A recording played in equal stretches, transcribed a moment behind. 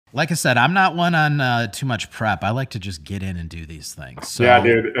Like I said, I'm not one on too much prep. I like to just get in and do these things. Yeah, So,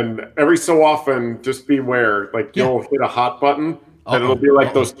 dude. And every so often, just beware. Like yeah. you'll hit a hot button, and it'll Uh-oh. be like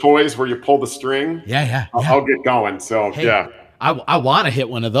Uh-oh. those toys where you pull the string. Yeah, yeah, yeah. I'll get going. So Hey, yeah. I want to hit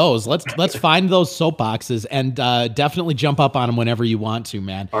one of those. Let's find those soapboxes and definitely jump up on them whenever you want to,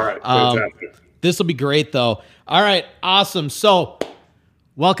 man. All right. Fantastic. This will be great, though. All right, awesome. So,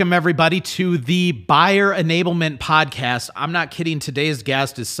 welcome everybody to the Buyer Enablement Podcast. I'm not kidding. Today's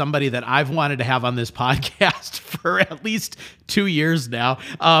guest is somebody that I've wanted to have on this podcast for at least 2 years now.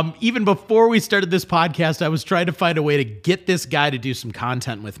 Even before we started this podcast, I was trying to find a way to get this guy to do some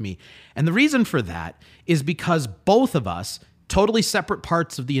content with me. And the reason for that is because both of us, totally separate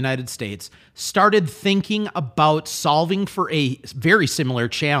parts of the United States, started thinking about solving for a very similar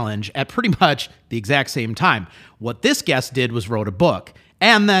challenge at pretty much the exact same time. What this guest did was wrote a book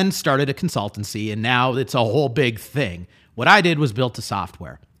and then started a consultancy, and now it's a whole big thing. What I did was built a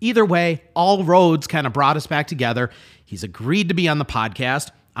software. Either way, all roads kind of brought us back together. He's agreed to be on the podcast.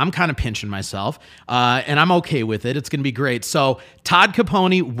 I'm kind of pinching myself, and I'm okay with it. It's going to be great. So, Todd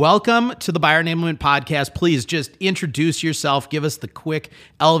Caponi, welcome to the Buyer Enablement Podcast. Please just introduce yourself. Give us the quick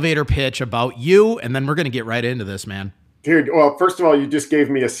elevator pitch about you, and then we're going to get right into this, man. Dude, well, first of all, you just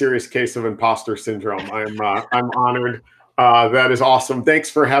gave me a serious case of imposter syndrome. I'm honored. That is awesome. Thanks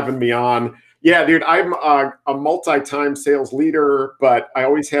for having me on. Yeah, dude, I'm a multi-time sales leader, but I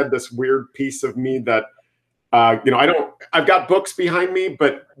always had this weird piece of me that I've got books behind me,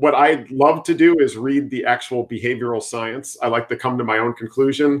 but what I love to do is read the actual behavioral science. I like to come to my own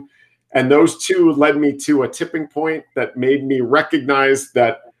conclusion. And those two led me to a tipping point that made me recognize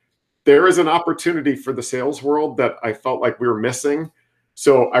that there is an opportunity for the sales world that I felt like we were missing.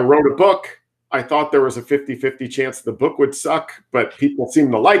 So I wrote a book. I thought there was a 50-50 chance the book would suck, but people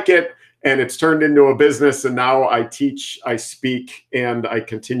seem to like it. And it's turned into a business. And now I teach, I speak, and I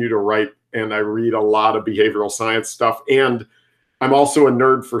continue to write. And I read a lot of behavioral science stuff. And I'm also a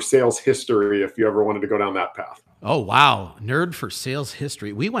nerd for sales history, if you ever wanted to go down that path. Oh, wow. Nerd for sales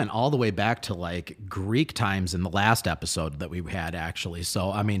history. We went all the way back to like Greek times in the last episode that we had, actually.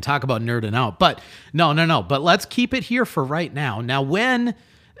 So, I mean, talk about nerding out. But no. But let's keep it here for right now. Now, when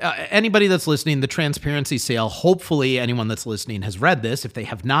anybody that's listening, the transparency sale, hopefully anyone that's listening has read this. If they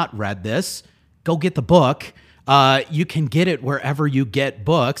have not read this, go get the book. You can get it wherever you get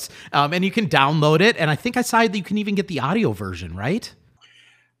books, and you can download it. And I think I saw that you can even get the audio version, right?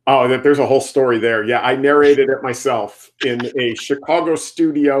 Oh, there's a whole story there. Yeah, I narrated it myself in a Chicago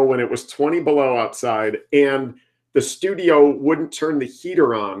studio when it was 20 below outside, and the studio wouldn't turn the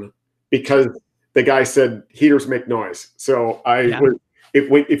heater on because the guy said heaters make noise. So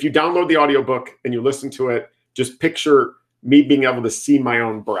if you download the audiobook and you listen to it, just picture me being able to see my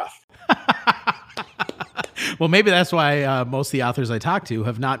own breath. Well, maybe that's why most of the authors I talk to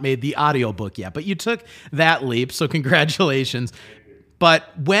have not made the audiobook yet, but you took that leap. So congratulations.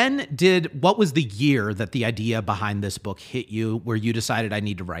 But what was the year that the idea behind this book hit you where you decided I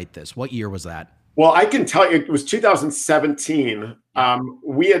need to write this? What year was that? Well, I can tell you it was 2017.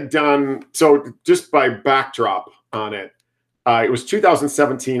 We had done, so just by backdrop on it, it was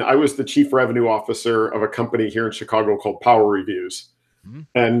 2017. I was the chief revenue officer of a company here in Chicago called Power Reviews. Mm-hmm.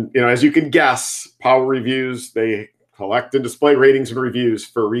 And, as you can guess, Power Reviews, they collect and display ratings and reviews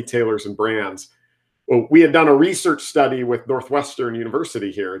for retailers and brands. Well, we had done a research study with Northwestern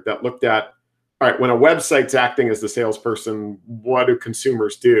University here that looked at, all right, when a website's acting as the salesperson, what do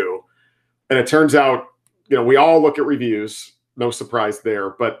consumers do? And it turns out, we all look at reviews, no surprise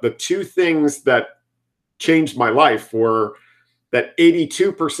there. But the two things that changed my life were that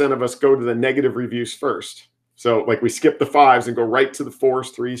 82% of us go to the negative reviews first. So like we skip the 5s and go right to the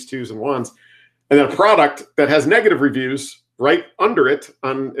 4s, 3s, 2s, and 1s. And then a product that has negative reviews right under it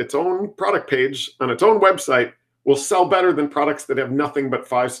on its own product page, on its own website, will sell better than products that have nothing but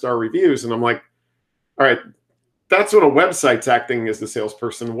 5-star reviews. And I'm like, all right, that's when a website's acting as the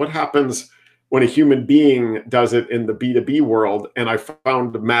salesperson. What happens when a human being does it in the B2B world? And I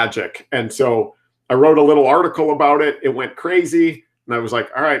found magic. And so I wrote a little article about it. It went crazy. And I was like,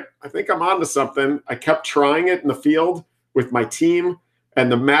 all right, I think I'm onto something. I kept trying it in the field with my team, and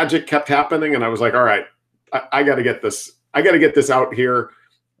the magic kept happening. And I was like, all right, I got to get this. I got to get this out here.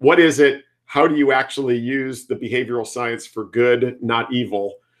 What is it? How do you actually use the behavioral science for good, not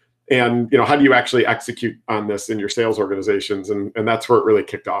evil? And, how do you actually execute on this in your sales organizations? And that's where it really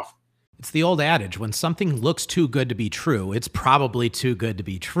kicked off. It's the old adage, when something looks too good to be true, it's probably too good to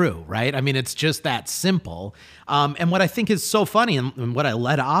be true, right? I mean, it's just that simple. And what I think is so funny and what I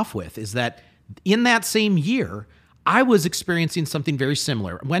led off with is that in that same year, I was experiencing something very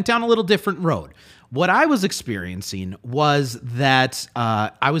similar. Went down a little different road. what I was experiencing was that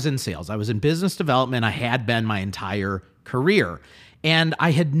I was in sales. I was in business development. I had been my entire career. And I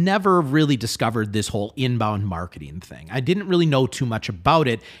had never really discovered this whole inbound marketing thing. I didn't really know too much about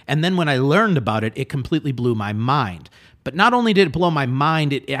it. And then when I learned about it, it completely blew my mind. But not only did it blow my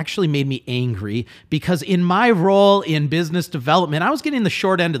mind, it actually made me angry because in my role in business development, I was getting the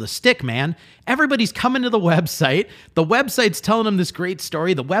short end of the stick, man. Everybody's coming to the website. The website's telling them this great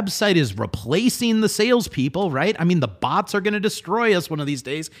story. The website is replacing the salespeople, right? I mean, the bots are going to destroy us one of these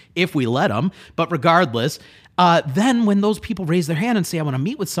days if we let them. But regardless, then when those people raise their hand and say, I want to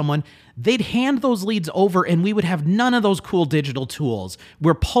meet with someone, they'd hand those leads over and we would have none of those cool digital tools.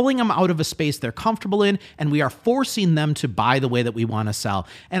 We're pulling them out of a space they're comfortable in and we are forcing them to buy the way that we want to sell.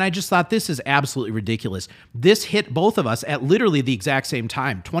 And I just thought this is absolutely ridiculous. This hit both of us at literally the exact same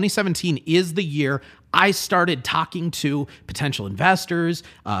time. 2017 is the year I started talking to potential investors,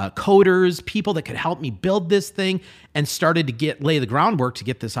 coders, people that could help me build this thing and started to lay the groundwork to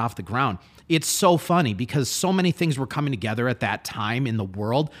get this off the ground. It's so funny because so many things were coming together at that time in the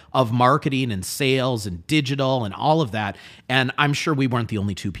world of marketing and sales and digital and all of that. And I'm sure we weren't the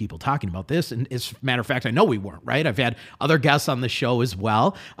only two people talking about this. And as a matter of fact, I know we weren't, right? I've had other guests on the show as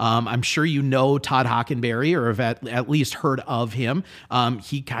well. I'm sure you know Todd Hockenberry or have at least heard of him.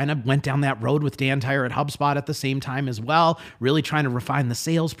 He kind of went down that road with Dan Tyre at HubSpot at the same time as well, really trying to refine the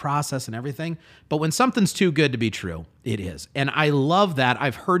sales process and everything. But when something's too good to be true, it is. And I love that.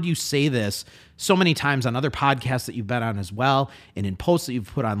 I've heard you say this so many times on other podcasts that you've been on as well, and in posts that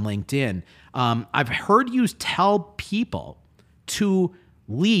you've put on LinkedIn. I've heard you tell people to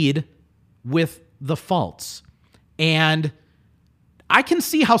lead with the faults. And I can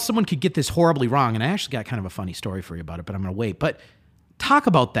see how someone could get this horribly wrong. And I actually got kind of a funny story for you about it, but I'm going to wait. But talk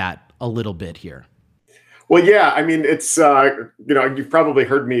about that a little bit here. Well, yeah, I mean, it's, you've probably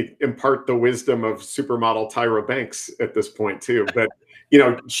heard me impart the wisdom of supermodel Tyra Banks at this point too, but,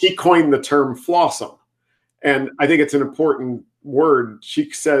 she coined the term flawsome. And I think it's an important word.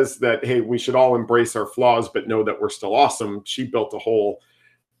 She says that, hey, we should all embrace our flaws, but know that we're still awesome. She built a whole,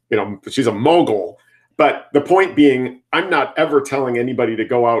 she's a mogul. But the point being, I'm not ever telling anybody to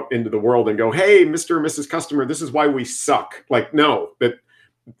go out into the world and go, hey, Mr. or Mrs. Customer, this is why we suck. Like, no, that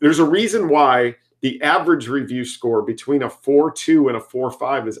there's a reason why the average review score between a 4.2 and a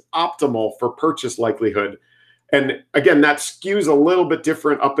 4.5 is optimal for purchase likelihood. And again, that skews a little bit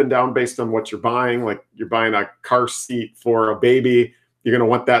different up and down based on what you're buying. Like you're buying a car seat for a baby, you're going to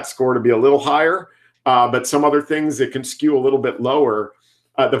want that score to be a little higher. But some other things, it can skew a little bit lower.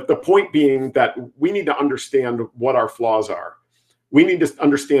 The point being that we need to understand what our flaws are. We need to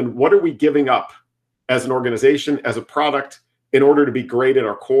understand what are we giving up as an organization, as a product, in order to be great at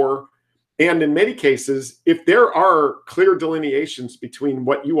our core. And in many cases, if there are clear delineations between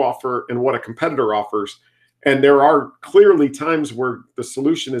what you offer and what a competitor offers, and there are clearly times where the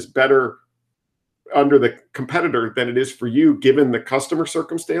solution is better under the competitor than it is for you, given the customer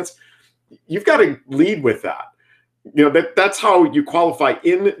circumstance, you've got to lead with that. That's how you qualify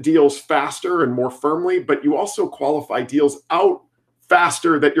in deals faster and more firmly, but you also qualify deals out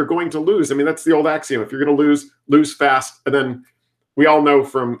faster that you're going to lose. I mean, that's the old axiom. If you're going to lose fast. And then we all know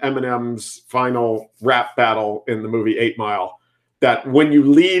from Eminem's final rap battle in the movie 8 Mile that when you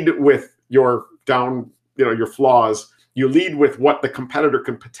lead with your your flaws, you lead with what the competitor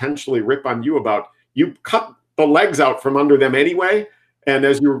can potentially rip on you about, you cut the legs out from under them anyway. And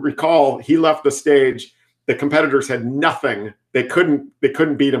as you recall, he left the stage. The competitors had nothing. They couldn't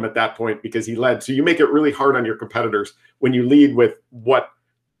beat him at that point because he led. So you make it really hard on your competitors when you lead with what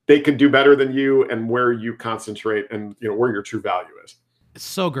they can do better than you and where you concentrate and where your true value is. It's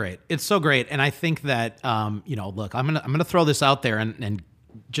so great. It's so great. And I think that look, I'm gonna throw this out there and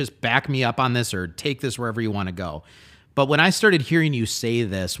just back me up on this or take this wherever you want to go. But when I started hearing you say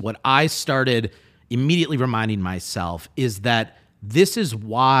this, what I started immediately reminding myself is that this is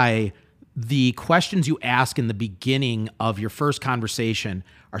why the questions you ask in the beginning of your first conversation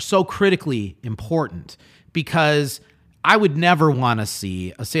are so critically important, because I would never want to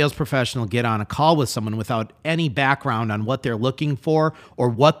see a sales professional get on a call with someone without any background on what they're looking for or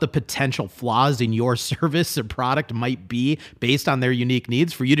what the potential flaws in your service or product might be based on their unique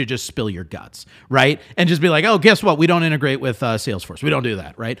needs, for you to just spill your guts, right? And just be like, oh, guess what? We don't integrate with Salesforce. We don't do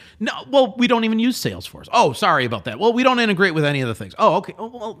that, right? No, well, we don't even use Salesforce. Oh, sorry about that. Well, we don't integrate with any of the things. Oh, okay. Oh,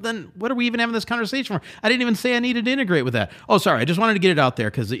 well, then what are we even having this conversation for? I didn't even say I needed to integrate with that. Oh, sorry. I just wanted to get it out there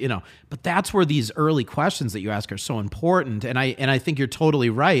because, but that's where these early questions that you ask are so important. And I think you're totally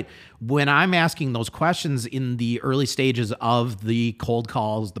right. When I'm asking those questions in the early stages of the cold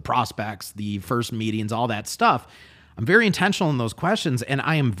calls, the prospects, the first meetings, all that stuff, I'm very intentional in those questions, and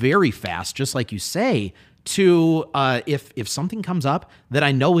I am very fast, just like you say, to if something comes up that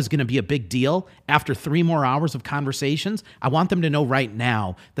I know is going to be a big deal after 3 more hours of conversations, I want them to know right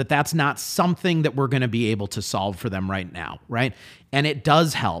now that that's not something that we're going to be able to solve for them right now, right? And it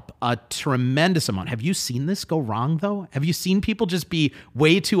does help a tremendous amount. Have you seen this go wrong, though? Have you seen people just be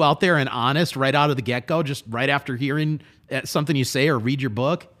way too out there and honest right out of the get-go, just right after hearing something you say or read your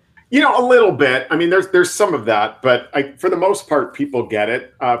book? A little bit. I mean, there's some of that, but for the most part, people get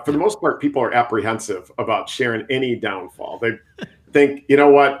it. For the most part, people are apprehensive about sharing any downfall. They think, you know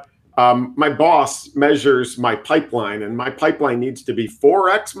what, my boss measures my pipeline, and my pipeline needs to be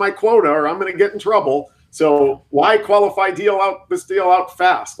 4x my quota, or I'm going to get in trouble. So why qualify this deal out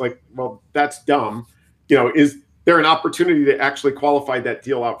fast? Like, well, that's dumb. Is there an opportunity to actually qualify that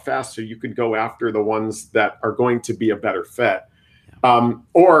deal out fast so you could go after the ones that are going to be a better fit?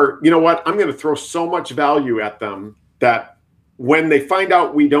 Or, you know what, I'm going to throw so much value at them that when they find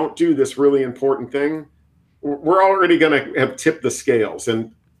out we don't do this really important thing, we're already going to have tipped the scales.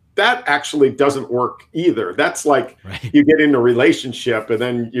 And that actually doesn't work either. That's like You get in a relationship and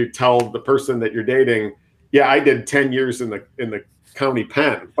then you tell the person that you're dating, yeah, I did 10 years in the county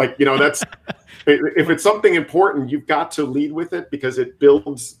pen. Like, that's, if it's something important, you've got to lead with it because it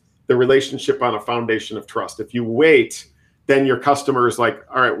builds the relationship on a foundation of trust. If you wait, then your customer is like,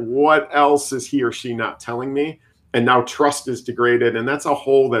 all right, what else is he or she not telling me? And now trust is degraded. And that's a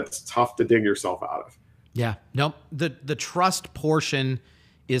hole that's tough to dig yourself out of. Yeah, nope. The trust portion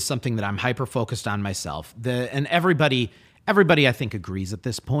is something that I'm hyper focused on myself. And everybody I think agrees at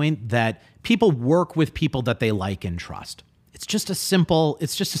this point that people work with people that they like and trust. It's just a simple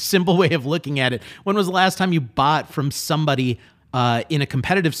way of looking at it. When was the last time you bought from somebody in a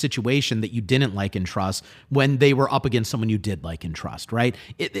competitive situation that you didn't like and trust when they were up against someone you did like and trust, right?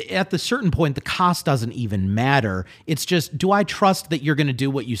 At the certain point, the cost doesn't even matter. It's just, do I trust that you're going to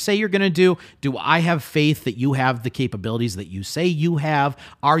do what you say you're going to do? Do I have faith that you have the capabilities that you say you have?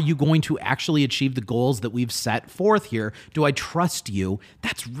 Are you going to actually achieve the goals that we've set forth here? Do I trust you?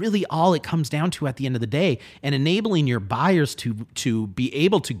 That's really all it comes down to at the end of the day. And enabling your buyers to be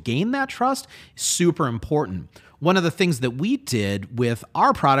able to gain that trust is super important. One of the things that we did with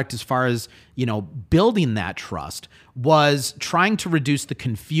our product as far as, building that trust was trying to reduce the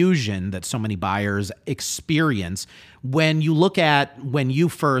confusion that so many buyers experience when you look at when you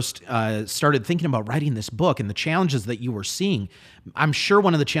first started thinking about writing this book and the challenges that you were seeing. I'm sure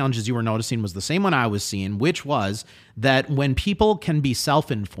one of the challenges you were noticing was the same one I was seeing, which was that when people can be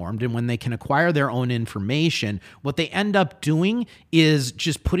self-informed and when they can acquire their own information, what they end up doing is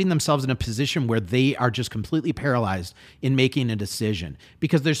just putting themselves in a position where they are just completely paralyzed in making a decision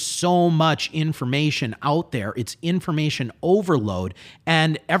because there's so much information out there. It's information overload,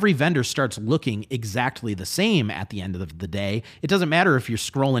 and every vendor starts looking exactly the same at the end of the day. It doesn't matter if you're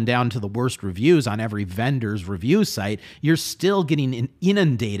scrolling down to the worst reviews on every vendor's review site, you're still getting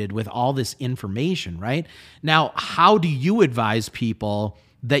inundated with all this information, right? Now, how do you advise people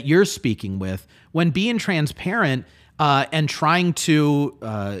that you're speaking with when being transparent and trying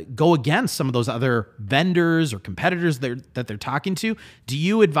to go against some of those other vendors or competitors that they're talking to? Do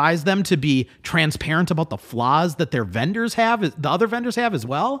you advise them to be transparent about the flaws that their vendors have, the other vendors have as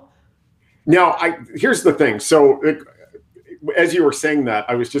well? No, here's the thing. So as you were saying that,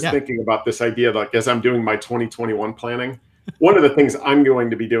 I was just thinking about this idea, like as I'm doing my 2021 planning, one of the things I'm going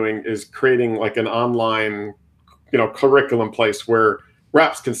to be doing is creating like an online, curriculum place where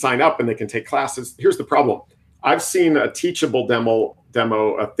reps can sign up and they can take classes. Here's the problem. I've seen a Teachable demo, a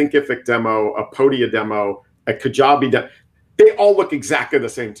Thinkific demo, a Podia demo, a Kajabi demo. They all look exactly the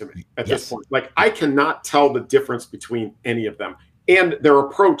same to me at this point. Like I cannot tell the difference between any of them. And their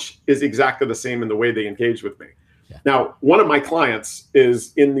approach is exactly the same in the way they engage with me. Yeah. Now, one of my clients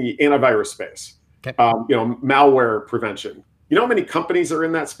is in the antivirus space, malware prevention. You know how many companies are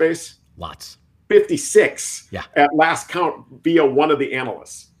in that space? Lots. 56 at last count via one of the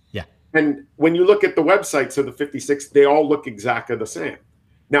analysts. Yeah. And when you look at the websites of the 56, they all look exactly the same.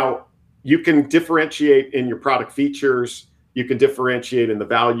 Now, you can differentiate in your product features. You can differentiate in the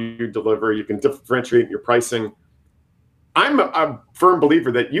value you deliver. You can differentiate in your pricing. I'm a firm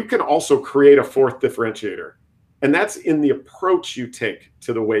believer that you can also create a fourth differentiator, and that's in the approach you take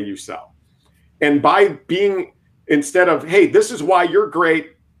to the way you sell. And by being, instead of, hey, this is why you're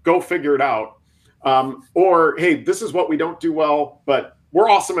great, go figure it out, or, hey, this is what we don't do well, but we're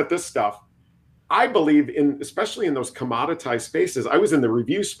awesome at this stuff. I believe in, especially in those commoditized spaces, I was in the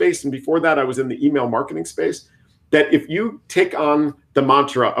review space, and before that, I was in the email marketing space, that if you take on the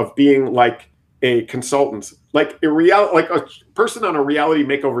mantra of being like a consultant, like a person on a reality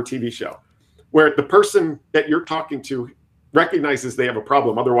makeover TV show, where the person that you're talking to recognizes they have a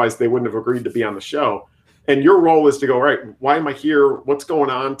problem. Otherwise, they wouldn't have agreed to be on the show. And your role is to go, all right, why am I here? What's going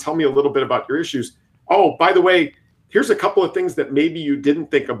on? Tell me a little bit about your issues. Oh, by the way, here's a couple of things that maybe you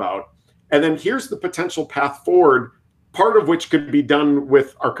didn't think about. And then here's the potential path forward, part of which could be done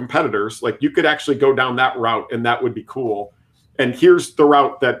with our competitors. Like you could actually go down that route and that would be cool. And here's the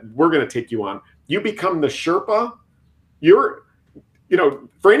route that we're going to take you on. You become the Sherpa.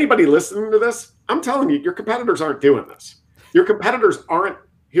 For anybody listening to this, I'm telling you, your competitors aren't doing this. Your competitors aren't,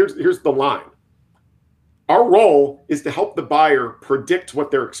 here's the line. Our role is to help the buyer predict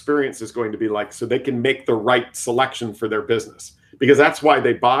what their experience is going to be like so they can make the right selection for their business. Because that's why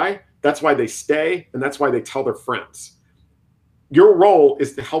they buy, that's why they stay, and that's why they tell their friends. Your role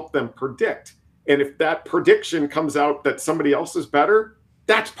is to help them predict. And if that prediction comes out that somebody else is better,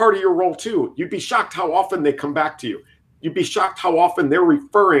 that's part of your role too. You'd be shocked how often they come back to you. You'd be shocked how often they're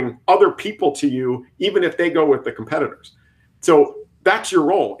referring other people to you, even if they go with the competitors. So that's your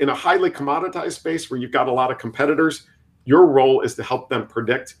role. In a highly commoditized space where you've got a lot of competitors, your role is to help them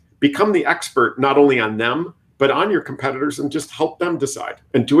predict, become the expert, not only on them, but on your competitors, and just help them decide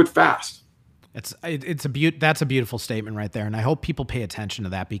and do it fast. That's a beautiful statement right there. And I hope people pay attention to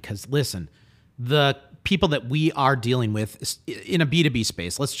that because listen, the people that we are dealing with in a B2B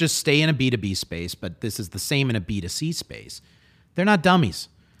space, let's just stay in a B2B space, but this is the same in a B2C space. They're not dummies.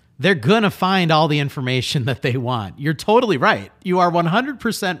 They're going to find all the information that they want. You're totally right. You are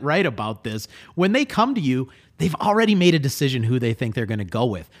 100% right about this. When they come to you, they've already made a decision who they think they're going to go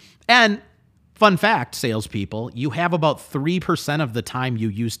with. And fun fact, salespeople, you have about 3% of the time you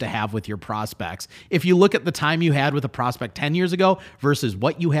used to have with your prospects. If you look at the time you had with a prospect 10 years ago versus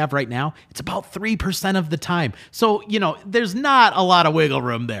what you have right now, it's about 3% of the time. So, there's not a lot of wiggle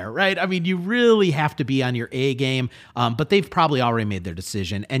room there, right? I mean, you really have to be on your A game, but they've probably already made their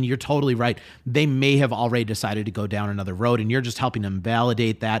decision. And you're totally right. They may have already decided to go down another road, and you're just helping them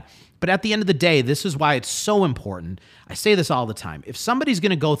validate that. But at the end of the day, this is why it's so important. I say this all the time. If somebody's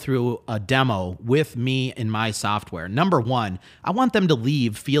going to go through a demo with me in my software, number one, I want them to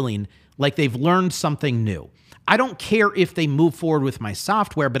leave feeling like they've learned something new. I don't care if they move forward with my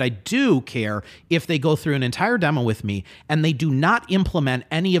software, but I do care if they go through an entire demo with me and they do not implement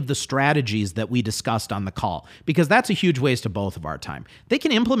any of the strategies that we discussed on the call, because that's a huge waste of both of our time. They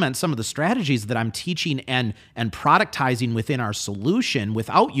can implement some of the strategies that I'm teaching and productizing within our solution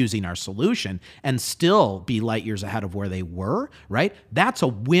without using our solution and still be light years ahead of where they were, right? That's a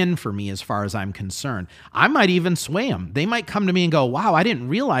win for me as far as I'm concerned. I might even sway them. They might come to me and go, wow, I didn't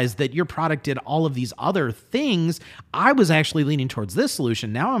realize that your product did all of these other things. I was actually leaning towards this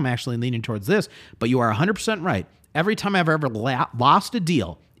solution. Now I'm actually leaning towards this. But you are 100% right. Every time I've ever lost a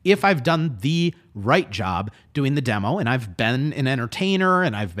deal, if I've done the right job doing the demo, and I've been an entertainer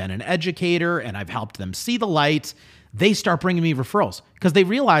and I've been an educator and I've helped them see the light, they start bringing me referrals because they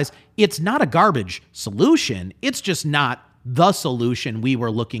realize it's not a garbage solution. It's just not the solution we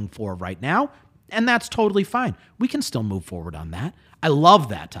were looking for right now. And that's totally fine. We can still move forward on that. I love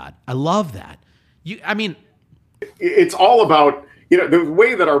that, Todd. I love that. It's all about, the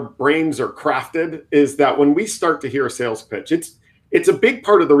way that our brains are crafted is that when we start to hear a sales pitch, it's a big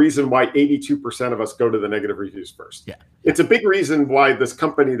part of the reason why 82% of us go to the negative reviews first. Yeah. It's a big reason why this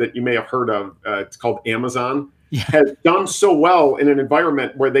company that you may have heard of, it's called Amazon, has done so well in an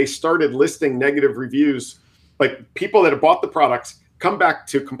environment where they started listing negative reviews, like people that have bought the products, come back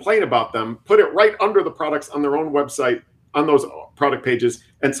to complain about them, put it right under the products on their own website, on those product pages,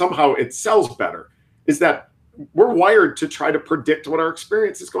 and somehow it sells better. Is that we're wired to try to predict what our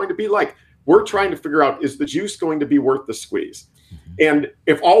experience is going to be like. We're trying to figure out, is the juice going to be worth the squeeze? Mm-hmm. And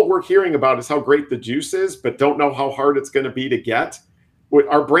if all we're hearing about is how great the juice is, but don't know how hard it's going to be to get,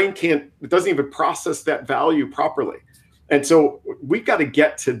 our brain it doesn't even process that value properly. And so we've got to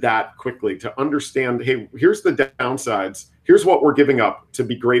get to that quickly to understand, hey, here's the downsides. Here's what we're giving up to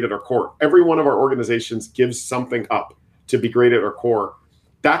be great at our core. Every one of our organizations gives something up to be great at our core.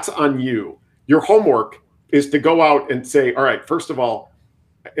 That's on you. Your homework is to go out and say, all right, first of all,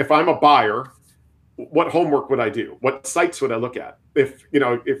 if I'm a buyer, what homework would I do? What sites would I look at?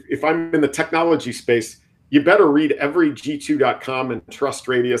 If I'm in the technology space, you better read every G2.com and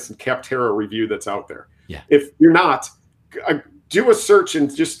TrustRadius and Capterra review that's out there. Yeah. If you're not, do a search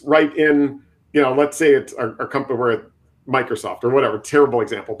and just write in, let's say it's our company, we're at Microsoft or whatever, terrible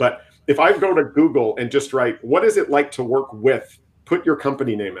example. But if I go to Google and just write, what is it like to work with, put your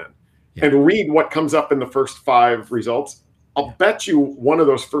company name in. Yeah. And read what comes up in the first 5 results, I'll bet you one of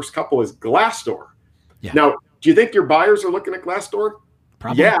those first couple is Glassdoor. Yeah. Now, do you think your buyers are looking at Glassdoor?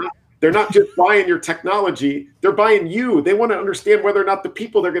 Probably. Yeah. They're not just buying your technology. They're buying you. They want to understand whether or not the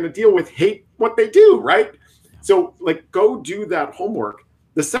people they're going to deal with hate what they do, right? So like, go do that homework.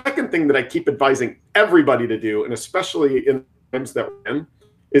 The second thing that I keep advising everybody to do, and especially in times that we're in,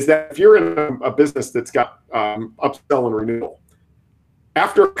 is that if you're in a business that's got upsell and renewal,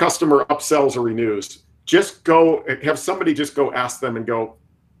 after a customer upsells or renews, just go have somebody just go ask them and go,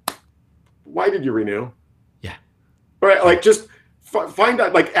 why did you renew? Yeah. Right. Like, just find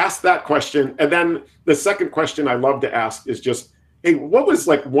out, like, ask that question. And then the second question I love to ask is just, hey, what was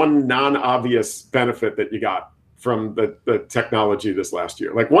like one non-obvious benefit that you got from the technology this last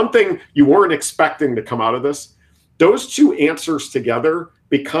year? Like, one thing you weren't expecting to come out of this. Those two answers together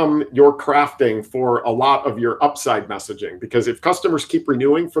become your crafting for a lot of your upside messaging. Because if customers keep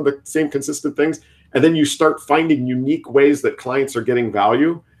renewing for the same consistent things, and then you start finding unique ways that clients are getting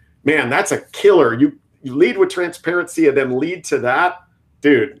value, man, that's a killer. You lead with transparency and then lead to that,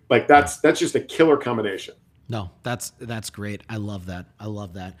 dude. Like, that's just a killer combination. No, that's great. I love that. I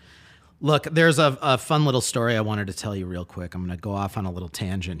love that. Look, there's a fun little story I wanted to tell you real quick. I'm going to go off on a little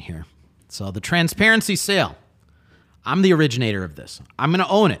tangent here. So the transparency sale, I'm the originator of this. I'm going to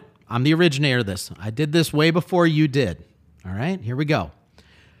own it. I'm the originator of this. I did this way before you did. All right, here we go.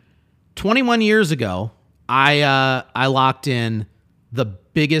 21 years ago, I locked in the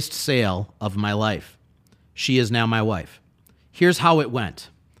biggest sale of my life. She is now my wife. Here's how it went.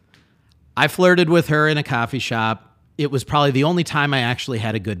 I flirted with her in a coffee shop. It was probably the only time I actually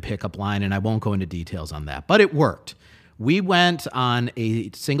had a good pickup line, and I won't go into details on that, but it worked. We went on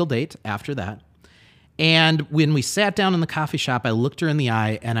a single date after that. And when we sat down in the coffee shop, I looked her in the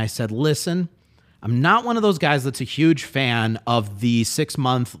eye and I said, listen, I'm not one of those guys that's a huge fan of the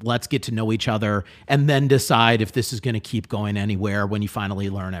 6-month, let's get to know each other and then decide if this is going to keep going anywhere when you finally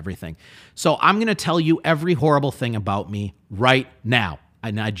learn everything. So I'm going to tell you every horrible thing about me right now.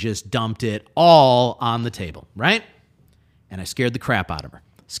 And I just dumped it all on the table, right? And I scared the crap out of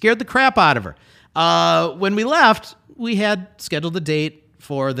her. When we left, we had scheduled a date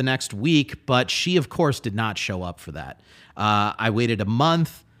for the next week, but she, of course, did not show up for that. I waited a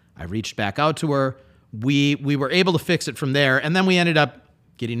month. I reached back out to her. We were able to fix it from there, and then we ended up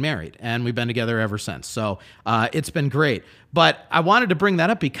getting married, and we've been together ever since. So it's been great. But I wanted to bring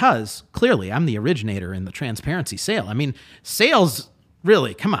that up because, clearly, I'm the originator in the transparency sale. I mean, sales,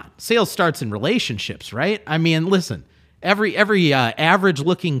 really, come on. Sales starts in relationships, right? I mean, listen. Every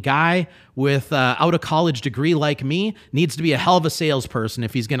average-looking guy with out of college degree like me needs to be a hell of a salesperson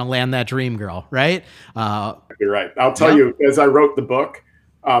if he's going to land that dream girl, right? You're right. I'll tell you, as I wrote the book,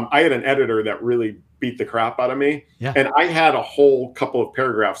 I had an editor that really beat the crap out of me. Yeah. And I had a whole couple of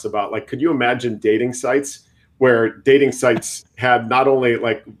paragraphs about, like, could you imagine dating sites where dating sites had not only,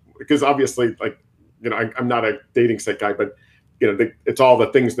 like, because obviously, like, you know, I'm not a dating site guy, but, you know, it's all the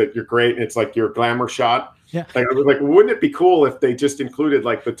things that you're great and it's like your glamour shot. Yeah. Like, I was like, wouldn't it be cool if they just included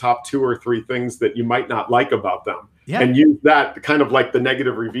like the top 2 or 3 things that you might not like about them, and use that kind of like the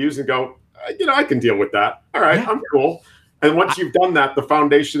negative reviews and go, you know, I can deal with that. All right, I'm cool. And once you've done that, the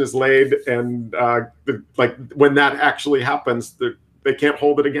foundation is laid, and like when that actually happens, they can't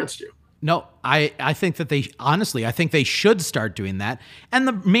hold it against you. No, I think that I think they should start doing that. And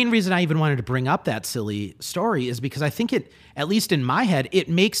the main reason I even wanted to bring up that silly story is because I think it, at least in my head, it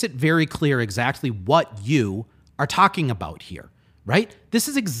makes it very clear exactly what you are talking about here, right? This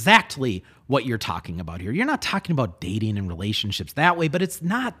is exactly what you're talking about here. You're not talking about dating and relationships that way, but it's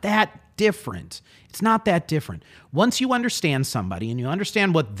not that different. It's not that different. Once you understand somebody and you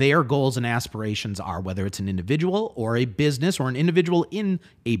understand what their goals and aspirations are, whether it's an individual or a business or an individual in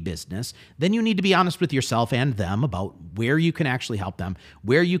a business, then you need to be honest with yourself and them about where you can actually help them,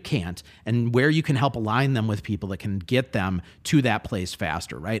 where you can't, and where you can help align them with people that can get them to that place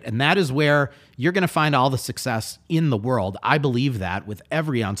faster, right? And that is where you're going to find all the success in the world. I believe that with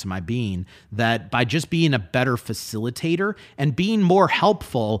every ounce of my being, that by just being a better facilitator and being more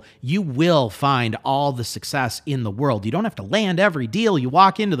helpful, you will find all the success in the world. You don't have to land every deal you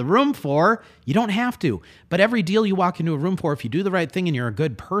walk into the room for. You don't have to. But every deal you walk into a room for, if you do the right thing and you're a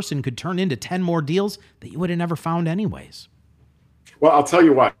good person, could turn into 10 more deals that you would have never found anyways. Well, I'll tell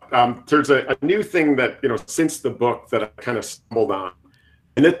you what, there's a new thing that, you know, since the book that I kind of stumbled on,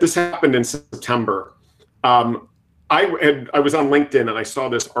 and this happened in September. I was on LinkedIn and I saw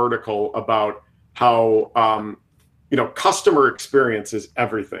this article about how, you know, customer experience is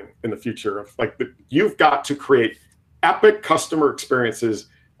everything in the future of like, you've got to create epic customer experiences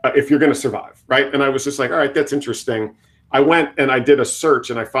if you're going to survive, right? And I was just like, all right, that's interesting. I went and I did a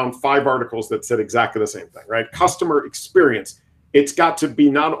search and I found 5 articles that said exactly the same thing, right? Customer experience. It's got to be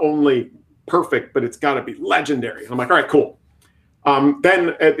not only perfect, but it's got to be legendary. I'm like, all right, cool.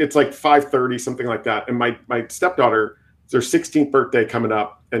 Then it's like 5:30, something like that. And my stepdaughter It's her 16th birthday coming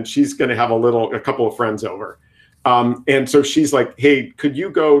up, and she's going to have a couple of friends over. And so she's like, hey, could you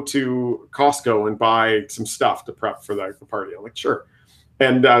go to Costco and buy some stuff to prep for the party? I'm like, sure.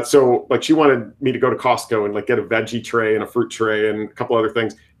 And so like she wanted me to go to Costco and like get a veggie tray and a fruit tray and a couple other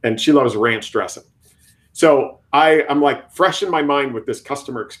things. And she loves ranch dressing. So I'm like fresh in my mind with this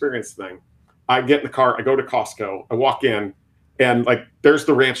customer experience thing. I get in the car, I go to Costco, I walk in, and like there's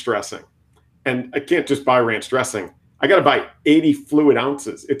the ranch dressing. And I can't just buy ranch dressing. I got to buy 80 fluid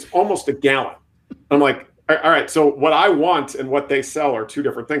ounces. It's almost a gallon. I'm like, all right, so what I want and what they sell are two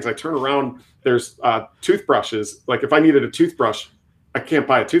different things. I turn around, there's toothbrushes. Like if I needed a toothbrush, I can't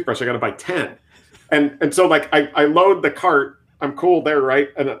buy a toothbrush. I got to buy 10. And so like I load the cart. I'm cool there, right?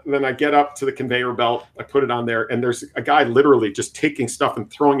 And then I get up to the conveyor belt. I put it on there, and there's a guy literally just taking stuff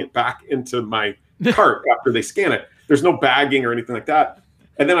and throwing it back into my cart after they scan it. There's no bagging or anything like that.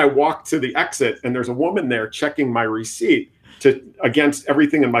 And then I walk to the exit, and there's a woman there checking my receipt against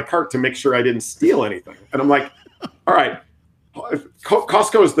everything in my cart to make sure I didn't steal anything. And I'm like, all right,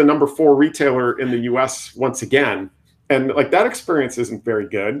 Costco is the number 4 retailer in the US once again. And like that experience isn't very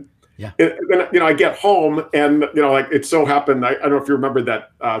good. Yeah. Then, I get home and, like it so happened, I don't know if you remember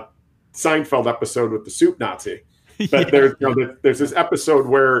that Seinfeld episode with the soup Nazi, but there's this episode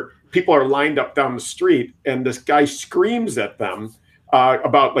where people are lined up down the street and this guy screams at them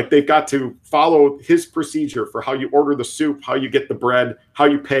about like they've got to follow his procedure for how you order the soup, how you get the bread, how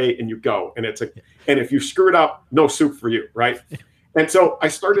you pay, and you go. And it's like, and if you screw it up, no soup for you, right? And so I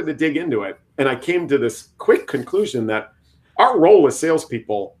started to dig into it, and I came to this quick conclusion that our role as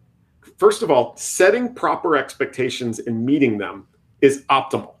salespeople, first of all, setting proper expectations and meeting them is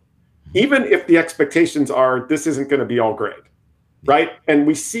optimal. Even if the expectations are, this isn't going to be all great, right? And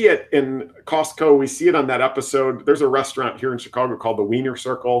we see it in Costco. We see it on that episode. There's a restaurant here in Chicago called the Wiener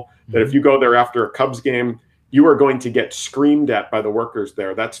Circle that if you go there after a Cubs game, you are going to get screamed at by the workers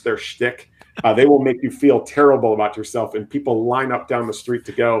there. That's their shtick. They will make you feel terrible about yourself, and people line up down the street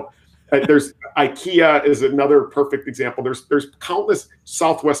to go. There's IKEA is another perfect example. There's countless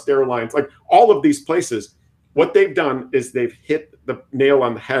Southwest Airlines, like all of these places. What they've done is they've hit the nail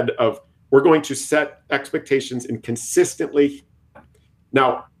on the head of we're going to set expectations and consistently.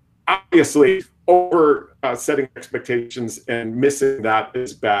 Now, obviously, over setting expectations and missing that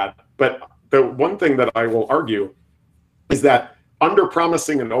is bad. But the one thing that I will argue is that under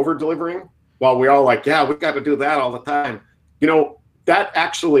promising and over delivering, while we all like, yeah, we've got to do that all the time, that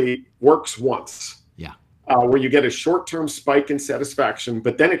actually works once. Yeah. Where you get a short-term spike in satisfaction,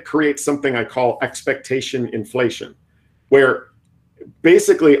 but then it creates something I call expectation inflation, where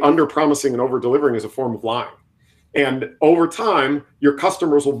basically under promising and over delivering is a form of lying. And over time, your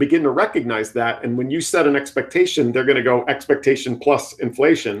customers will begin to recognize that. And when you set an expectation, they're going to go expectation plus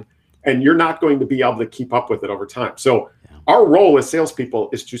inflation, and you're not going to be able to keep up with it over time. So our role as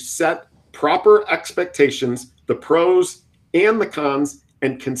salespeople is to set proper expectations, the pros and the cons,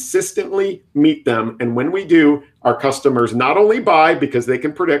 and consistently meet them. And when we do, our customers not only buy because they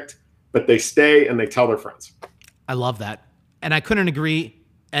can predict, but they stay and they tell their friends. I love that. And I couldn't agree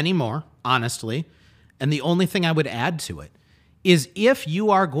anymore, honestly. And the only thing I would add to it is if you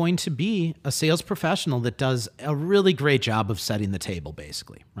are going to be a sales professional that does a really great job of setting the table,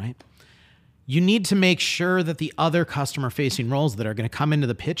 basically, right? You need to make sure that the other customer-facing roles that are going to come into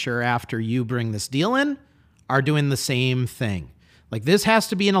the picture after you bring this deal in are doing the same thing. Like this has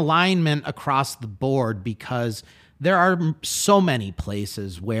to be an alignment across the board because there are so many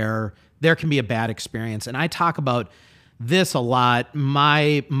places where there can be a bad experience. And I talk about this a lot.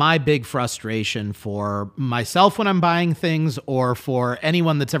 My big frustration for myself when I'm buying things or for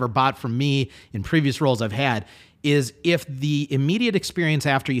anyone that's ever bought from me in previous roles I've had is if the immediate experience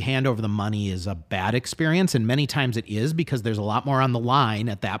after you hand over the money is a bad experience, and many times it is because there's a lot more on the line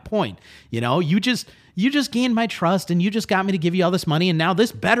at that point. You just gained my trust and you just got me to give you all this money, and now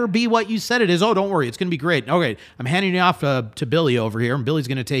this better be what you said it is. Oh, don't worry, it's going to be great. Okay, I'm handing it off to Billy over here, and Billy's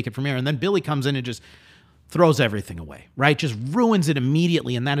going to take it from here, and then Billy comes in and just throws everything away, right? Just ruins it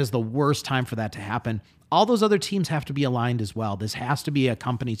immediately, and that is the worst time for that to happen. All those other teams have to be aligned as well. This has to be a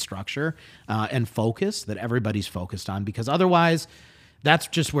company structure and focus that everybody's focused on, because otherwise that's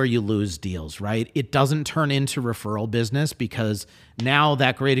just where you lose deals, right? It doesn't turn into referral business because now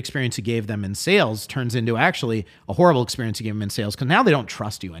that great experience you gave them in sales turns into actually a horrible experience you gave them in sales because now they don't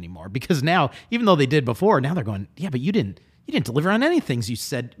trust you anymore. Because now, even though they did before, now they're going, yeah, but you didn't deliver on any things you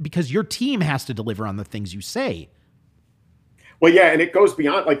said, because your team has to deliver on the things you say. Well, yeah, and it goes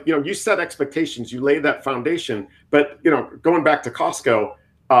beyond, like, you set expectations, you lay that foundation. But, going back to Costco,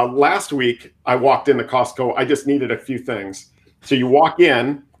 last week I walked into Costco. I just needed a few things. So you walk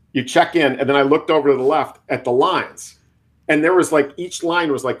in, you check in, and then I looked over to the left at the lines. And there was like, each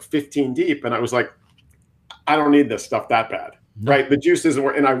line was like 15 deep. And I was like, I don't need this stuff that bad, right? The juice isn't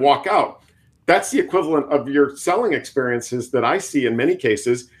where, and I walk out. That's the equivalent of your selling experiences that I see in many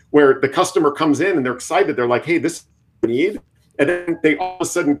cases where the customer comes in and they're excited. They're like, hey, this is what we need. And then they all of a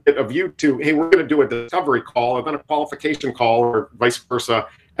sudden get a view to, hey, we're going to do a discovery call and then a qualification call or vice versa.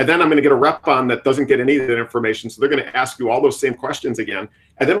 And then I'm going to get a rep on that doesn't get any of that information. So they're going to ask you all those same questions again.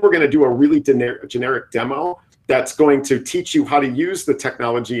 And then we're going to do a really generic demo that's going to teach you how to use the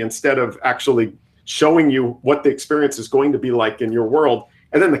technology instead of actually showing you what the experience is going to be like in your world.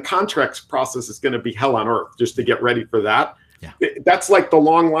 And then the contracts process is going to be hell on earth just to get ready for that. Yeah. That's like the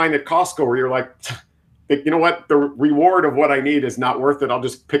long line at Costco where you're like, you know what? The reward of what I need is not worth it. I'll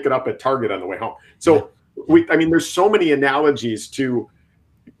just pick it up at Target on the way home. So I mean, there's so many analogies to,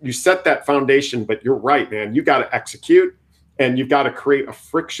 you set that foundation, but you're right, man. You got to execute and you've got to create a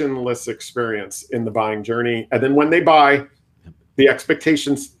frictionless experience in the buying journey. And then when they buy, the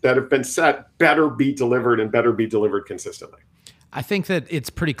expectations that have been set better be delivered and better be delivered consistently. I think that it's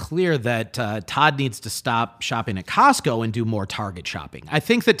pretty clear that Todd needs to stop shopping at Costco and do more Target shopping. I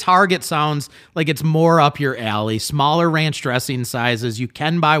think that Target sounds like it's more up your alley, smaller ranch dressing sizes. You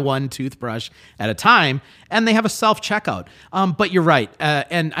can buy one toothbrush at a time, and they have a self-checkout. But you're right.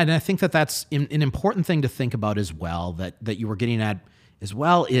 And I think that that's an important thing to think about as well, that you were getting at as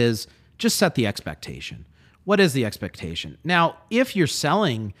well, is just set the expectation. What is the expectation? Now, if you're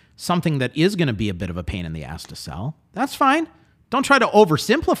selling something that is going to be a bit of a pain in the ass to sell, that's fine. Don't try to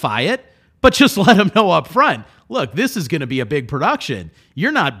oversimplify it, but just let them know up front. Look, this is going to be a big production.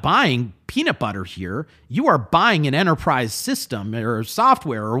 You're not buying peanut butter here. You are buying an enterprise system or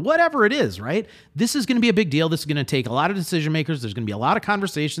software or whatever it is, right? This is going to be a big deal. This is going to take a lot of decision makers. There's going to be a lot of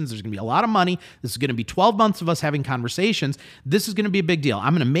conversations. There's going to be a lot of money. This is going to be 12 months of us having conversations. This is going to be a big deal.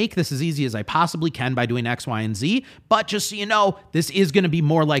 I'm going to make this as easy as I possibly can by doing X, Y, and Z. But just so you know, this is going to be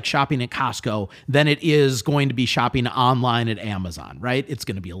more like shopping at Costco than it is going to be shopping online at Amazon, right? It's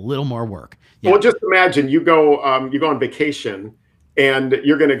going to be a little more work. Yeah. Well, just imagine you go on vacation and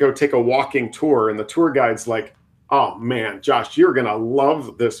you're going to go take a walking tour, and the tour guide's like, "Oh man, Josh, you're going to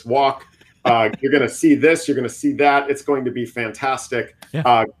love this walk. You're going to see this, you're going to see that. It's going to be fantastic.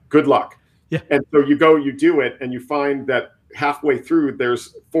 Yeah. Good luck." Yeah. And so you go, you do it, and you find that halfway through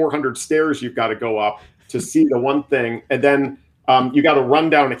there's 400 stairs you've got to go up to see the one thing, and then you got to run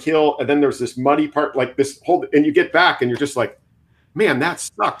down a hill, and then there's this muddy part, like this whole, and you get back, and you're just like, "Man, that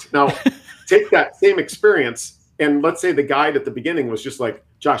sucked." Now, take that same experience. And let's say the guide at the beginning was just like,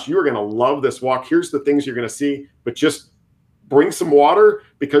 "Josh, you are going to love this walk. Here's the things you're going to see, but just bring some water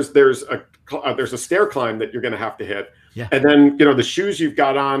because there's a stair climb that you're going to have to hit." Yeah. And then, the shoes you've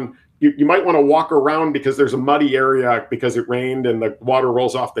got on, you might want to walk around because there's a muddy area because it rained and the water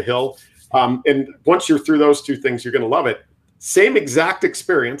rolls off the hill. And once you're through those two things, you're going to love it. Same exact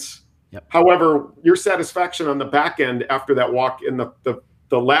experience. Yep. However, your satisfaction on the back end after that walk in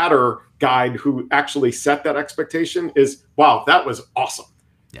the latter guide who actually set that expectation is, wow, that was awesome.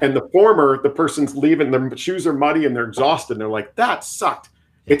 Yeah. And the former, the person's leaving, their shoes are muddy and they're exhausted. And they're like, that sucked.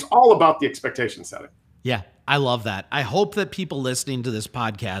 Yeah. It's all about the expectation setting. Yeah, I love that. I hope that people listening to this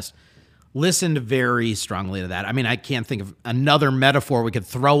podcast listened very strongly to that. I mean, I can't think of another metaphor we could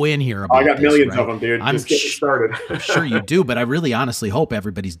throw in here about I got millions of them, dude. Just getting started. I'm sure you do, but I really honestly hope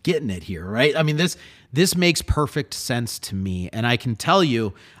everybody's getting it here, right? I mean, this makes perfect sense to me. And I can tell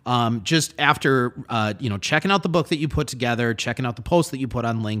you, just after, checking out the book that you put together, checking out the post that you put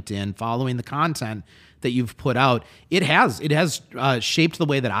on LinkedIn, following the content that you've put out, it has shaped the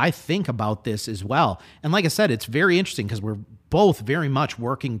way that I think about this as well. And like I said, it's very interesting because we're both very much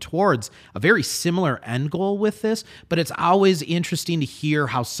working towards a very similar end goal with this, but it's always interesting to hear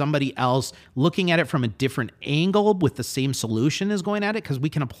how somebody else looking at it from a different angle with the same solution is going at it, because we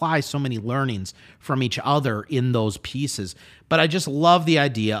can apply so many learnings from each other in those pieces. But I just love the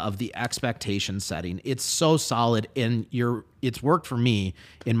idea of the expectation setting. It's so solid, and it's worked for me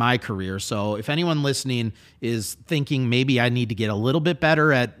in my career. So if anyone listening is thinking maybe I need to get a little bit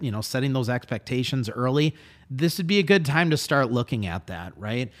better at, setting those expectations early, this would be a good time to start looking at that,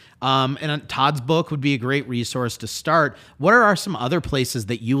 right? And Todd's book would be a great resource to start. What are some other places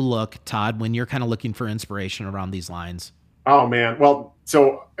that you look, Todd, when you're kind of looking for inspiration around these lines? Oh, man. Well,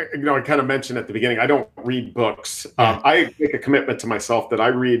 so, I kind of mentioned at the beginning, I don't read books. Yeah. I make a commitment to myself that I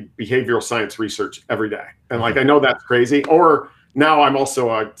read behavioral science research every day. And I know that's crazy. Or now I'm also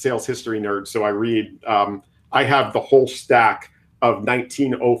a sales history nerd. So I read, I have the whole stack of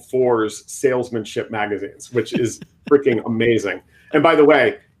 1904's salesmanship magazines, which is freaking amazing. And by the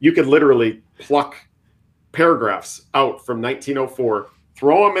way, you could literally pluck paragraphs out from 1904,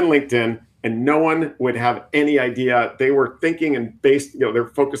 throw them in LinkedIn, and no one would have any idea. They were thinking and based, they're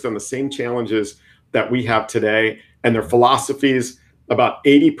focused on the same challenges that we have today, and their philosophies, about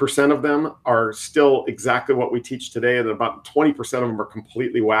 80% of them are still exactly what we teach today, and about 20% of them are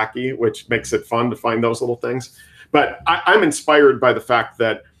completely wacky, which makes it fun to find those little things. But I'm inspired by the fact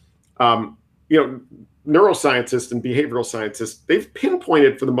that, neuroscientists and behavioral scientists, they've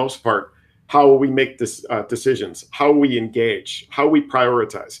pinpointed for the most part how we make decisions, how we engage, how we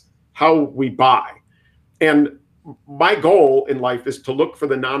prioritize, how we buy. And my goal in life is to look for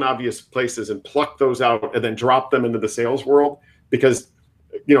the non-obvious places and pluck those out and then drop them into the sales world. Because,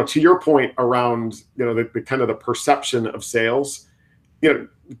 to your point around, the kind of the perception of sales,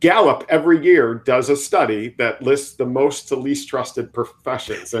 Gallup every year does a study that lists the most to least trusted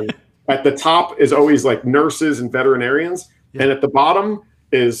professions. And at the top is always like nurses and veterinarians. Yeah. And at the bottom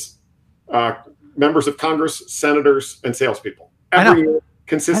is members of Congress, senators, and salespeople every year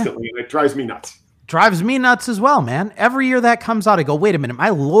consistently. And it drives me nuts. Drives me nuts as well, man. Every year that comes out, I go, wait a minute, my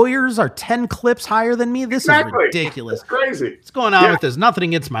lawyers are 10 clips higher than me? This is ridiculous. It's crazy. What's going on with this? Nothing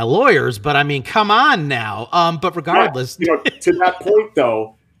against my lawyers, but I mean, come on now. But regardless. To that point,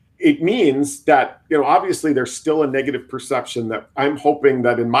 though, it means that, obviously there's still a negative perception that I'm hoping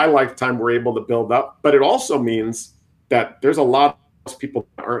that in my lifetime we're able to build up. But it also means that there's a lot of people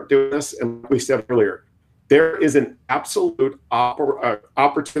that aren't doing this. And like we said earlier, there is an absolute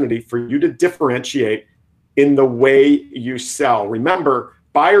opportunity for you to differentiate in the way you sell. Remember,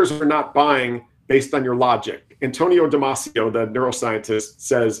 buyers are not buying based on your logic. Antonio Damasio, the neuroscientist,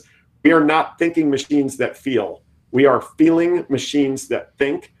 says, we are not thinking machines that feel. We are feeling machines that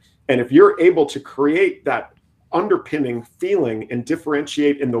think. And if you're able to create that underpinning feeling and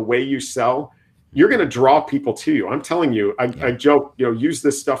differentiate in the way you sell, you're going to draw people to you. I'm telling you, I joke, use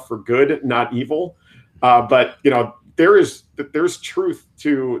this stuff for good, not evil. But there's truth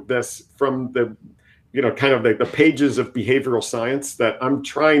to this from the kind of the pages of behavioral science that I'm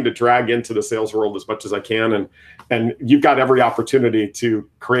trying to drag into the sales world as much as I can, and you've got every opportunity to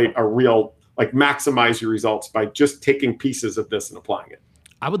create a real maximize your results by just taking pieces of this and applying it.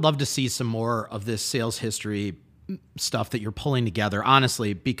 I would love to see some more of this sales history stuff that you're pulling together,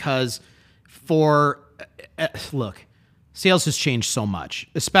 honestly, because look. Sales has changed so much,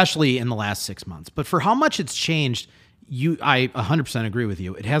 especially in the last 6 months. But for how much it's changed, I 100% agree with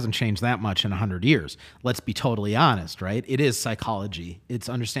you. It hasn't changed that much in 100 years. Let's be totally honest, right? It is psychology. It's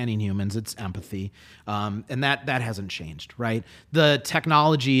understanding humans. It's empathy. And that hasn't changed, right? The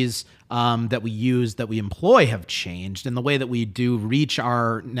technologies that we use, that we employ have changed. And the way that we do reach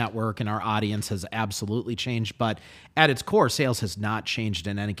our network and our audience has absolutely changed. But at its core, sales has not changed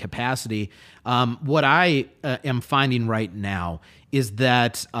in any capacity. What I am finding right now is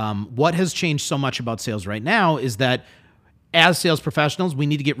that what has changed so much about sales right now is that as sales professionals, we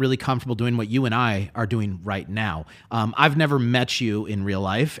need to get really comfortable doing what you and I are doing right now. I've never met you in real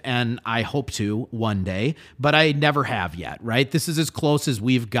life, and I hope to one day, but I never have yet, right? This is as close as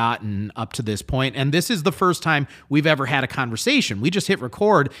we've gotten up to this point, and this is the first time we've ever had a conversation. We just hit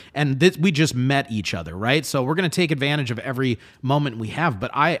record, and we just met each other, right? So we're going to take advantage of every moment we have,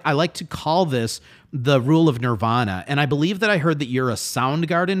 but I like to call this the rule of Nirvana, and I believe that I heard that you're a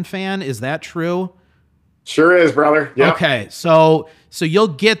Soundgarden fan. Is that true? Sure is, brother. Yeah. Okay, so you'll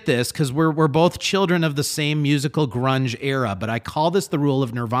get this because we're both children of the same musical grunge era, but I call this the rule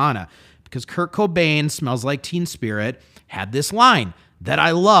of Nirvana because Kurt Cobain, Smells Like Teen Spirit, had this line that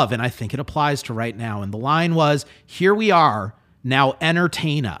I love, and I think it applies to right now. And the line was, "Here we are, now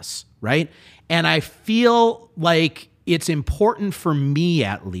entertain us," right? And I feel like it's important for me,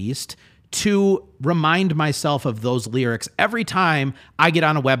 at least, to remind myself of those lyrics every time I get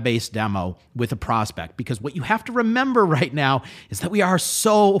on a web-based demo with a prospect. Because what you have to remember right now is that we are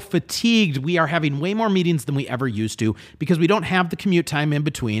so fatigued. We are having way more meetings than we ever used to because we don't have the commute time in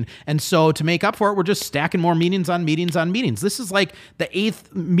between. And so to make up for it, we're just stacking more meetings on meetings on meetings. This is like the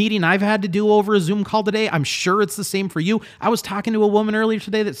 8th meeting I've had to do over a Zoom call today. I'm sure it's the same for you. I was talking to a woman earlier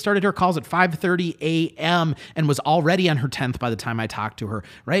today that started her calls at 5:30 a.m. and was already on her 10th by the time I talked to her,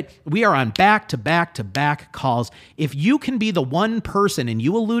 right? We are on back-to-back calls. If you can be the one person, and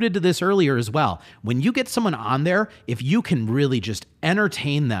you alluded to this earlier as well, when you get someone on there, if you can really just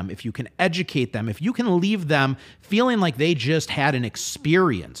entertain them, if you can educate them, if you can leave them feeling like they just had an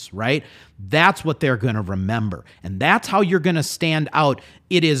experience, right? That's what they're going to remember. And that's how you're going to stand out.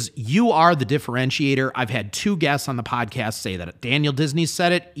 It is, you are the differentiator. I've had 2 guests on the podcast say that. Daniel Disney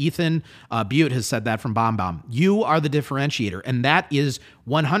said it. Ethan Butte has said that from Bomb Bomb. You are the differentiator. And that is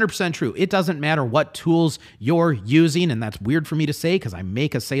 100% true. It doesn't matter what tools you're using. And that's weird for me to say because I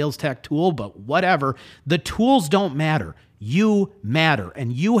make a sales tech tool, but whatever. The tools don't matter. You matter,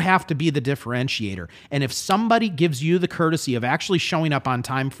 and you have to be the differentiator. And if somebody gives you the courtesy of actually showing up on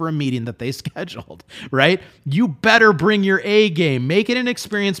time for a meeting that they scheduled, right? You better bring your A game. Make it an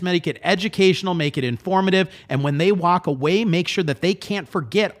experience, make it educational, make it informative. And when they walk away, make sure that they can't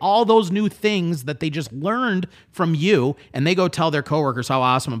forget all those new things that they just learned from you, and they go tell their coworkers how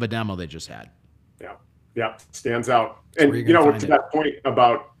awesome of a demo they just had. Yeah, stands out. And, to that point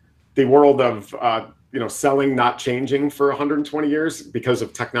about the world of, selling not changing for 120 years because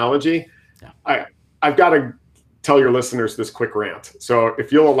of technology, I've got to tell your listeners this quick rant. So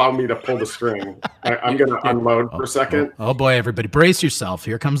if you'll allow me to pull the string, I'm going to unload for a second. Oh boy, everybody, brace yourself.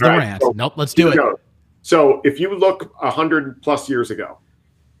 Here comes the rant. So, nope, let's do it. So if you look 100 plus years ago,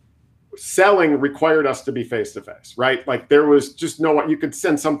 selling required us to be face-to-face, right? Like there was just you could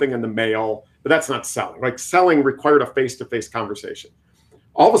send something in the mail, but that's not selling. Like selling required a face-to-face conversation.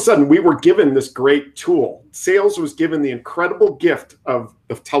 All of a sudden, we were given this great tool. Sales was given the incredible gift of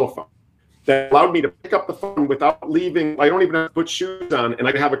the telephone that allowed me to pick up the phone without leaving. I don't even have to put shoes on, and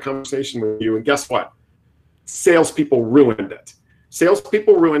I can have a conversation with you. And guess what? Salespeople ruined it.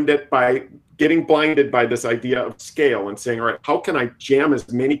 Salespeople ruined it by getting blinded by this idea of scale and saying, all right, how can I jam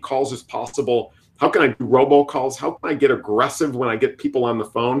as many calls as possible? How can I do robocalls? How can I get aggressive when I get people on the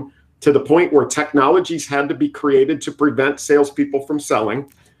phone? To the point where technologies had to be created to prevent salespeople from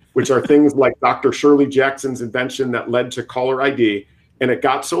selling, which are things like Dr. Shirley Jackson's invention that led to caller ID. And it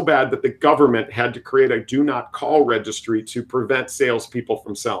got so bad that the government had to create a do not call registry to prevent salespeople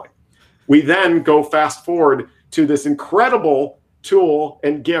from selling. We then go fast forward to this incredible tool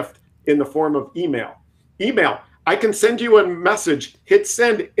and gift in the form of email. Email. I can send you a message, hit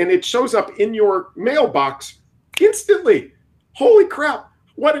send, and it shows up in your mailbox instantly. Holy crap.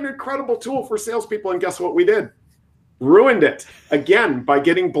 What an incredible tool for salespeople. And guess what we did? Ruined it again by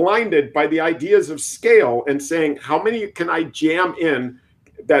getting blinded by the ideas of scale and saying, how many can I jam in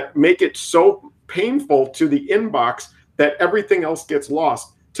that make it so painful to the inbox that everything else gets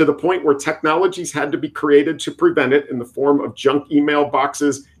lost, to the point where technologies had to be created to prevent it in the form of junk email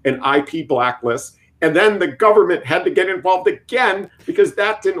boxes and IP blacklists. And then the government had to get involved again because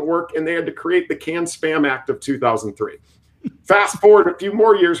that didn't work. And they had to create the Can Spam Act of 2003. Fast forward a few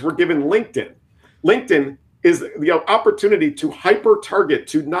more years, we're given LinkedIn. LinkedIn is the opportunity to hyper target,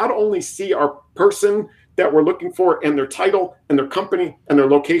 to not only see our person that we're looking for and their title and their company and their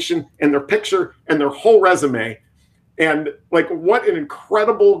location and their picture and their whole resume. And like, what an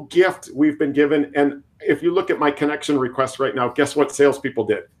incredible gift we've been given. And if you look at my connection request right now, guess what salespeople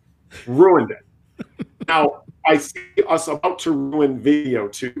did? Ruined it. Now, I see us about to ruin video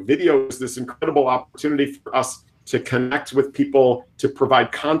too. Video is this incredible opportunity for us to connect with people, to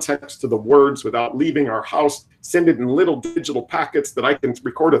provide context to the words without leaving our house, send it in little digital packets that I can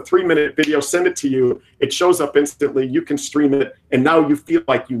record a 3-minute video, send it to you. It shows up instantly. You can stream it. And now you feel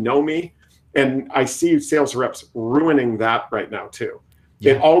like you know me. And I see sales reps ruining that right now too.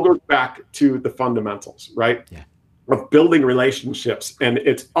 Yeah. It all goes back to the fundamentals, right? Yeah. Of building relationships. And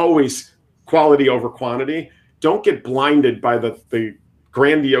it's always quality over quantity. Don't get blinded by the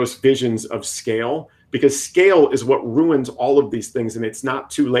grandiose visions of scale, because scale is what ruins all of these things. And it's not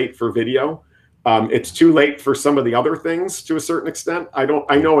too late for video. It's too late for some of the other things to a certain extent. I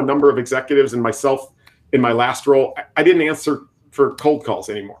know a number of executives and myself in my last role, I didn't answer for cold calls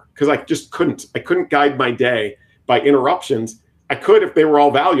anymore because I just couldn't. I couldn't guide my day by interruptions. I could if they were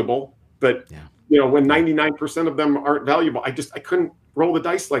all valuable, but when 99% of them aren't valuable, I couldn't roll the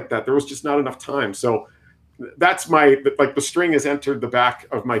dice like that. There was just not enough time. So that's the string has entered the back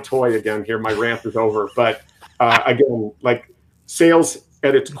of my toy again here. My rant is over. But again, like sales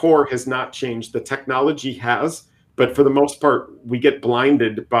at its core has not changed. The technology has, but for the most part, we get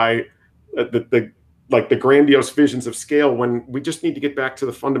blinded by the grandiose visions of scale when we just need to get back to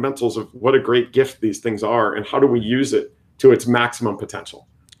the fundamentals of what a great gift these things are and how do we use it to its maximum potential.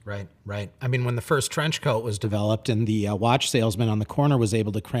 Right. I mean, when the first trench coat was developed and the watch salesman on the corner was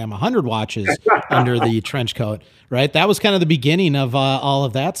able to cram 100 watches under the trench coat, right? That was kind of the beginning of all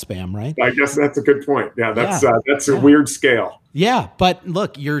of that spam, right? I guess that's a good point. Yeah, that's a weird scale. Yeah, but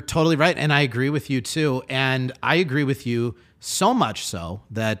look, you're totally right. And I agree with you too. And I agree with you so much so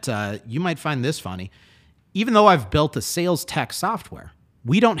that you might find this funny. Even though I've built a sales tech software,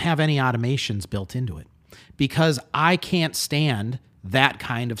 we don't have any automations built into it because I can't stand that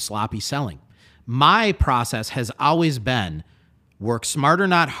kind of sloppy selling. My process has always been work smarter,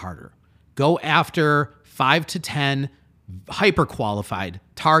 not harder. Go after 5 to 10 hyper qualified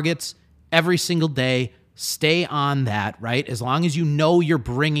targets every single day. stay on that, right? As long as you know you're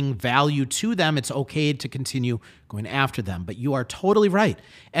bringing value to them, it's okay to continue going after them. But you are totally right.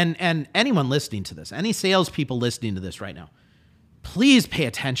 And anyone listening to this, any salespeople listening to this right now, please pay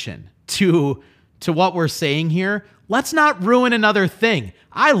attention to what we're saying here. Let's not ruin another thing.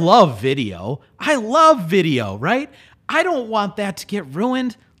 I love video, right? I don't want that to get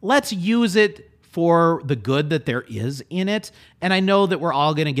ruined. Let's use it for the good that there is in it. And I know that we're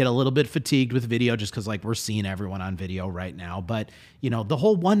all going to get a little bit fatigued with video just because like we're seeing everyone on video right now. But the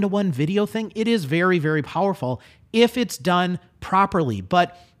whole one-to-one video thing, it is very, very powerful if it's done properly.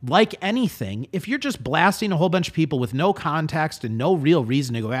 But like anything, if you're just blasting a whole bunch of people with no context and no real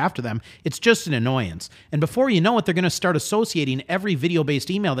reason to go after them, it's just an annoyance. And before you know it, they're going to start associating every video-based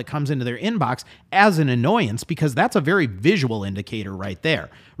email that comes into their inbox as an annoyance, because that's a very visual indicator right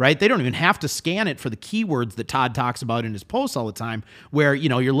there, right? They don't even have to scan it for the keywords that Todd talks about in his posts all the time, where,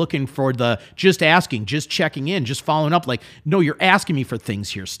 you're looking for the just asking, just checking in, just following up. Like, no, you're asking me for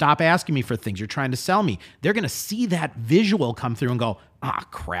things here. Stop asking me for things. You're trying to sell me. They're going to see that visual come through and go,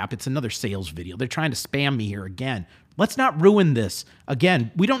 crap, it's another sales video. They're trying to spam me here again. Let's not ruin this.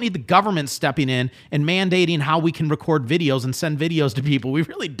 Again, we don't need the government stepping in and mandating how we can record videos and send videos to people. We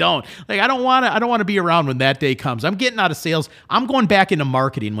really don't. Like, I don't want to be around when that day comes. I'm getting out of sales. I'm going back into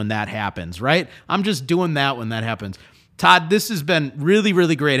marketing when that happens, right? I'm just doing that when that happens. Todd, this has been really,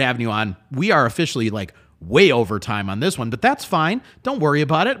 really great having you on. We are officially like way over time on this one, but that's fine. Don't worry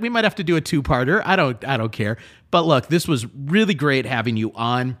about it. We might have to do a two-parter. I don't care. But look, this was really great having you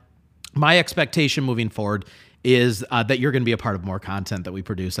on. My expectation moving forward is that you're going to be a part of more content that we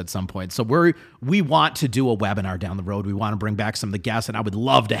produce at some point. So we want to do a webinar down the road. We want to bring back some of the guests, and I would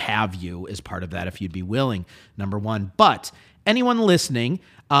love to have you as part of that if you'd be willing, number one. But anyone listening,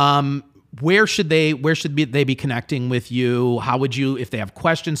 where should they be connecting with you? How would you, if they have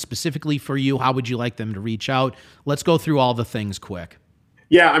questions specifically for you, how would you like them to reach out? Let's go through all the things quick.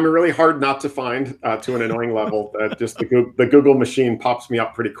 Yeah, I'm really hard not to find to an annoying level. Just the Google machine pops me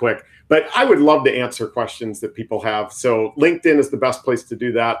up pretty quick. But I would love to answer questions that people have. So LinkedIn is the best place to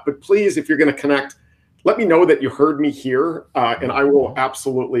do that. But please, if you're going to connect, let me know that you heard me here, and I will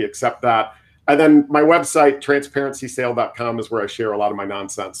absolutely accept that. And then my website, transparencysale.com, is where I share a lot of my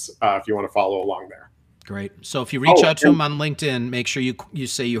nonsense if you want to follow along there. Great. So if you reach out to him on LinkedIn, make sure you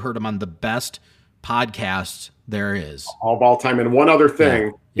say you heard him on the best podcast there is. All time. And one other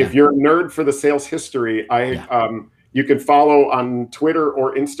thing, if you're a nerd for the sales history, you can follow on Twitter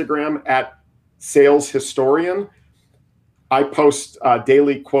or Instagram at Sales Historian. I post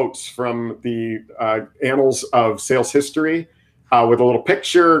daily quotes from the annals of sales history with a little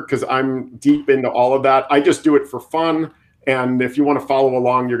picture, because I'm deep into all of that. I just do it for fun. And if you want to follow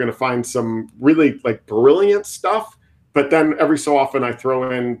along, you're going to find some really like brilliant stuff. But then every so often I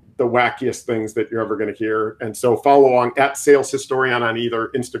throw in the wackiest things that you're ever going to hear. And so follow along at Sales Historian on either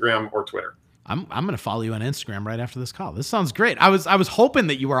Instagram or Twitter. I'm going to follow you on Instagram right after this call. This sounds great. I was hoping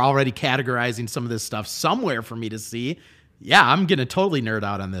that you were already categorizing some of this stuff somewhere for me to see. Yeah, I'm going to totally nerd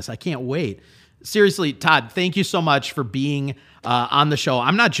out on this. I can't wait. Seriously, Todd, thank you so much for being on the show.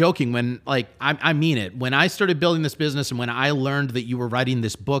 I'm not joking when, like, I mean it. When I started building this business and when I learned that you were writing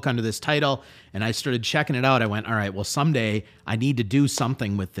this book under this title and I started checking it out, I went, all right, well, someday I need to do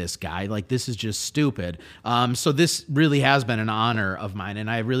something with this guy. Like, this is just stupid. So this really has been an honor of mine, and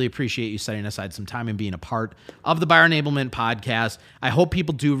I really appreciate you setting aside some time and being a part of the Buyer Enablement Podcast. I hope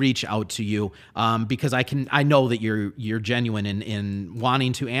people do reach out to you because I know that you're genuine in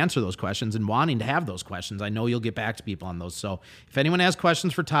wanting to answer those questions and wanting to have those questions. I know you'll get back to people on those. So if anyone has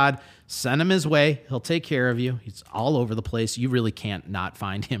questions for Todd, send him his way. He'll take care of you. He's all over the place. You really can't not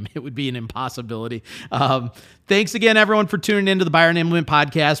find him. It would be an impossibility. Thanks again, everyone, for tuning into the Buyer Enablement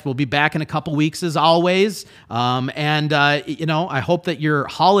Podcast. We'll be back in a couple weeks as always. I hope that your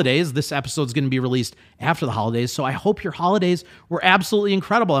holidays, this episode is going to be released after the holidays, so I hope your holidays were absolutely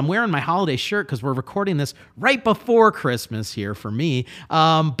incredible. I'm wearing my holiday shirt because we're recording this right before Christmas here for me.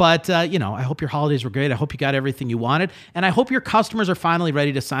 I hope your holidays were great. I hope you got everything you wanted, and I hope your customers are finally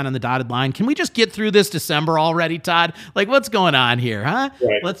ready to sign on the dotted line. Can we just get through this December already, Todd? Like, what's going on here, huh?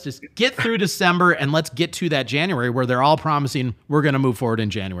 Right. Let's just get through December and let's get to that January where they're all promising we're going to move forward in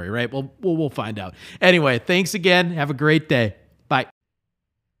January, right? Well, we'll find out. Anyway, thanks again. Have a great day. Bye.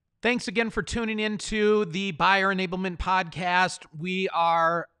 Thanks again for tuning into the Buyer Enablement Podcast. We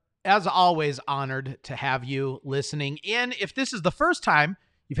are, as always, honored to have you listening in. If this is the first time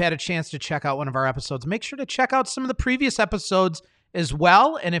you've had a chance to check out one of our episodes, make sure to check out some of the previous episodes as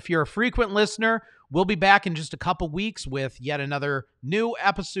well. And if you're a frequent listener, we'll be back in just a couple weeks with yet another new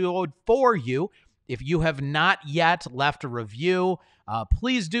episode for you. If you have not yet left a review,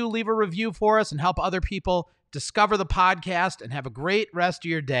 please do leave a review for us and help other people discover the podcast, and have a great rest of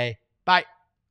your day. Bye.